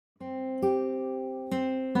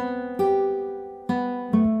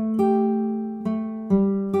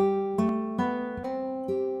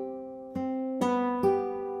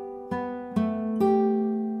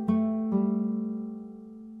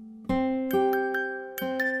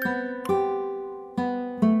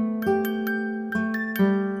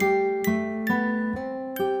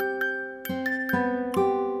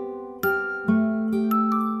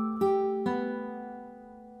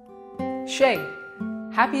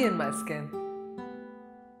happy in my skin.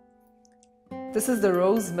 This is the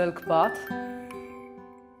rose milk bath.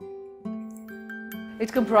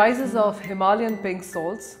 It comprises of Himalayan pink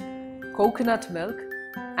salts, coconut milk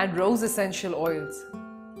and rose essential oils,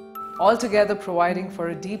 altogether providing for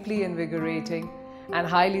a deeply invigorating and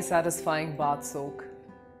highly satisfying bath soak.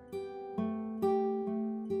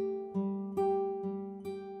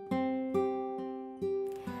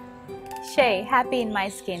 Shae, happy in my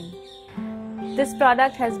skin. This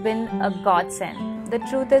product has been a godsend. The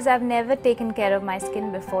truth is I've never taken care of my skin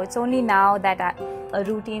before. It's only now that a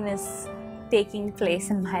routine is taking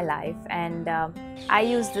place in my life, and I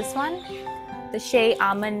use this one, the Shae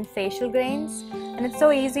Almond Facial Grains, and it's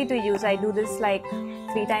so easy to use. I do this like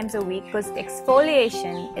 3 times a week because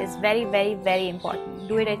exfoliation is very important.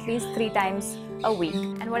 Do it at least 3 times a week.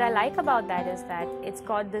 And what I like about that is that it's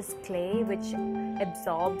got this clay which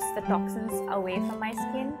absorbs the toxins away from my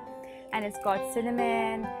skin, and it's got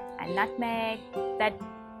cinnamon and nutmeg that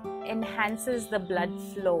enhances the blood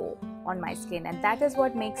flow on my skin, and that is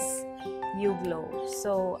what makes you glow.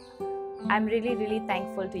 So I'm really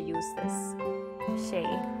thankful to use this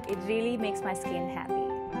Shae. It really makes my skin happy.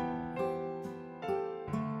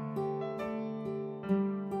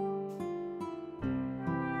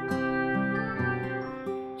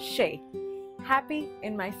 Shae, happy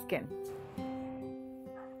in my skin.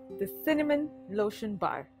 The cinnamon lotion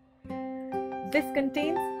bar. This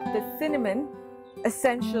contains the cinnamon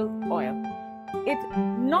essential oil. It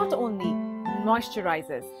not only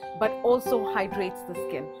moisturizes but also hydrates the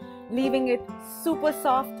skin, leaving it super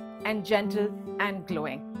soft and gentle and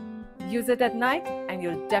glowing. Use it at night and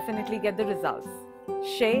you'll definitely get the results.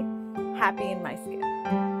 Shae, happy in my skin.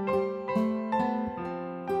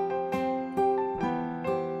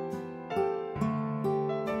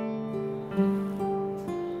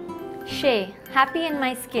 Shae, happy in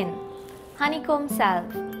my skin. Honeycomb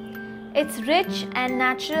salve. Its rich and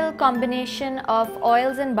natural combination of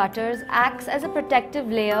oils and butters acts as a protective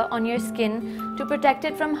layer on your skin to protect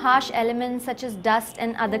it from harsh elements such as dust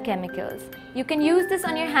and other chemicals. You can use this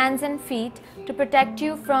on your hands and feet to protect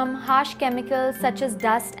you from harsh chemicals such as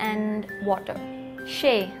dust and water.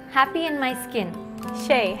 Shae, happy in my skin.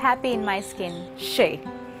 Shae, happy in my skin. Shae,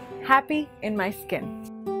 happy in my skin.